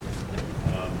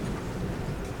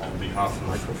behalf of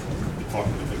the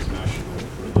Department of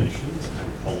International Relations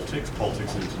and Politics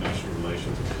and International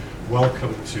Relations,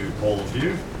 welcome to all of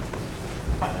you.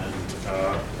 And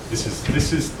this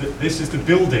is the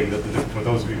building that, for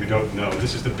those of you who don't know,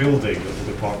 this is the building that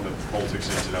the Department of Politics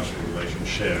and International Relations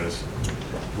shares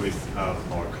with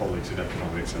our colleagues in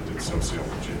economics and in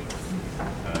sociology.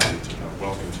 And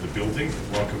welcome to the building,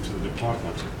 welcome to the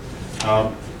department.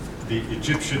 The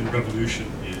Egyptian Revolution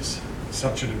is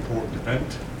such an important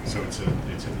event, so it's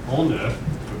an honor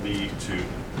for me to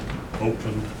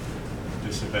open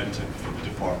this event and for the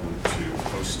department to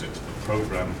host it. The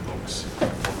program looks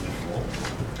wonderful.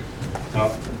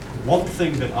 One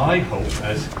thing that I hope,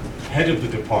 as head of the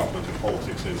Department of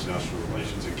Politics and International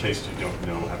Relations, in case you don't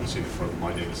know, haven't seen it before,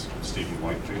 my name is Stephen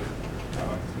Whitefield.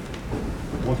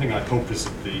 One thing I hope is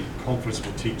that the conference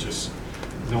will teach us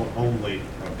not only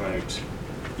about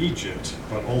Egypt,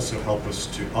 but also help us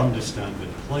to understand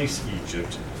and place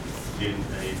Egypt in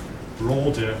a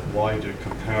broader, wider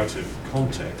comparative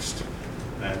context,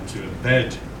 and to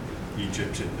embed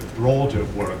Egypt in the broader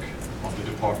work of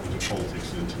the Department of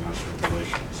Politics and International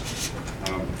Relations.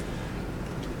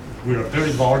 We're a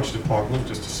very large department.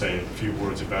 Just to say a few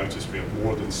words about us, we have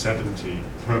more than 70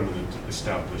 permanent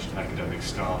established academic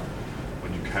staff.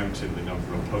 When you count in the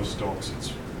number of postdocs,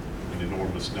 it's an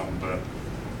enormous number.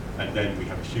 And then we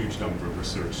have a huge number of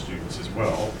research students as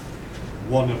well.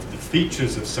 One of the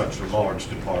features of such a large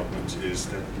department is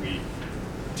that we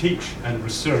teach and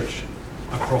research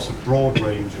across a broad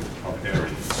range of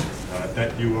areas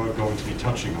that you are going to be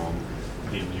touching on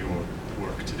in your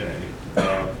work today.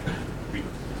 We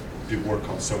do work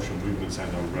on social movements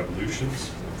and on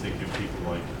revolutions. I'm thinking of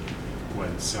people like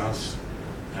Gwen Sass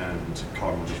and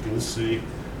Carmen Dulce.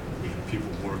 We have people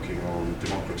working on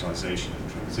democratization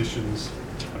and transitions.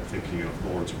 I'm thinking of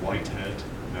Lawrence Whitehead,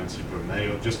 Nancy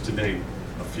Bermeo, just to name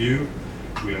a few.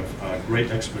 We have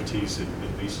great expertise in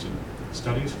Middle Eastern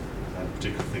studies, and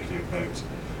particularly thinking about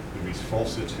Louise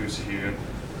Fawcett, who's here,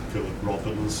 Philip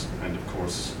Robbins, and of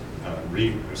course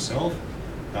Reem herself.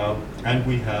 And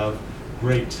we have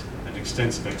great and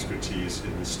extensive expertise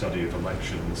in the study of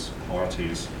elections,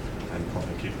 parties, and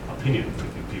public opinion,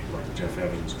 with people like Jeff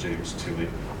Evans, James Tilley,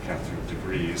 Catherine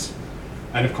DeVries.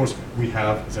 And of course, we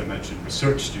have, as I mentioned,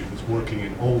 research students working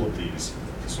in all of these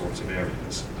sorts of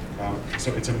areas.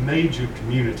 So it's a major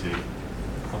community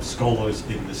of scholars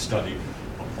in the study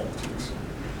of politics.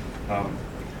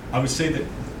 I would say that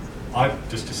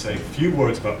just to say a few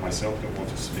words about myself, I don't want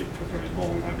to speak for very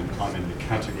long. I'm in the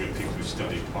category of people who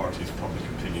study parties, public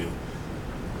opinion,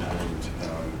 and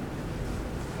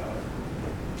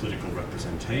political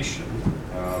representation.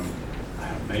 I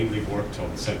have mainly worked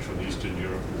on Central and Eastern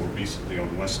Europe, more recently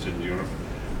on Western Europe,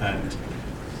 and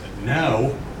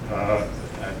now,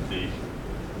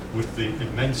 with the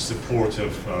immense support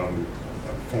of a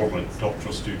former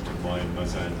doctoral student of mine,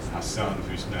 Mazen Hassan,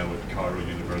 who's now at Cairo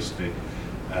University,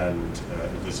 and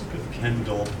Elizabeth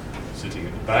Kendall, sitting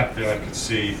at the back there, I could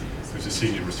see, who's a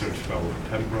senior research fellow at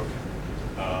Pembroke.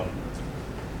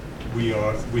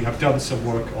 We have done some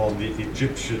work on the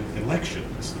Egyptian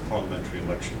elections, the parliamentary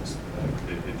elections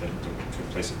that took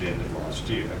place at the end of last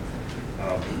year,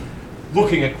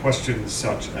 looking at questions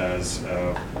such as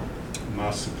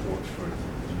mass support for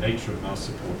the nature of mass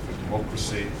support for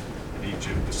democracy in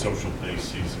Egypt, the social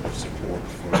bases of support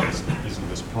for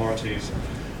Islamist parties,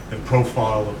 the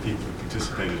profile of people who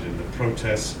participated in the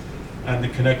protests, and the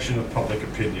connection of public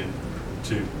opinion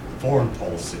to foreign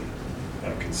policy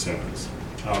concerns.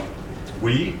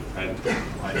 We, and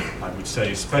I would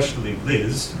say especially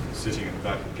Liz, sitting at the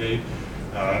back again,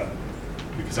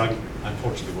 because I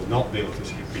unfortunately will not be able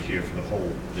to be here for the whole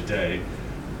of the day,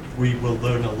 we will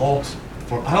learn a lot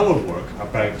for our work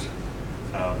about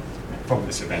from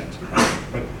this event.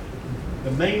 But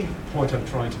the main point I'm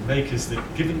trying to make is that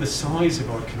given the size of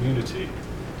our community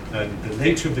and the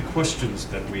nature of the questions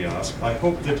that we ask, I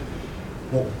hope that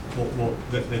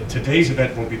that today's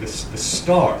event will be the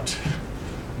start,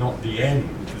 not the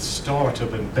end, the start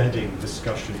of embedding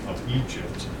discussion of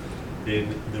Egypt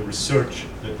in the research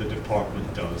that the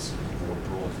department does more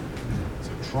broadly.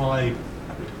 So try,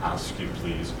 I would ask you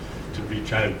please, to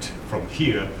reach out from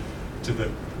here to the,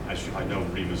 as I know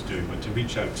Rima's doing, but to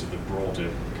reach out to the broader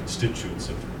constituents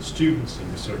of students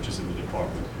and researchers in the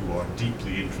department who are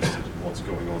deeply interested in what's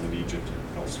going on in Egypt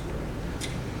and elsewhere.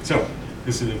 So,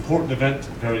 this is an important event,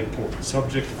 a very important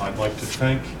subject. I'd like to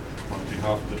thank, on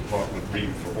behalf of the department,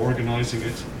 Reem, for organising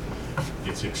it.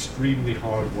 It's extremely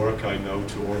hard work, I know,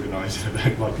 to organise an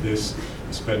event like this.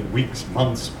 You spend weeks,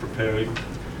 months preparing.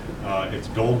 It's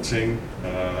daunting,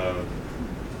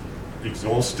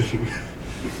 exhausting.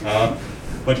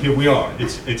 But here we are.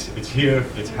 It's here.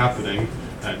 It's happening,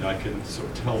 and I can sort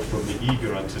of tell from the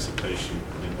eager anticipation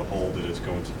in the hall that it's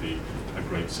going to be a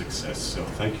great success. So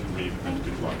thank you, Reeve, and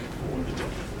good luck for the day.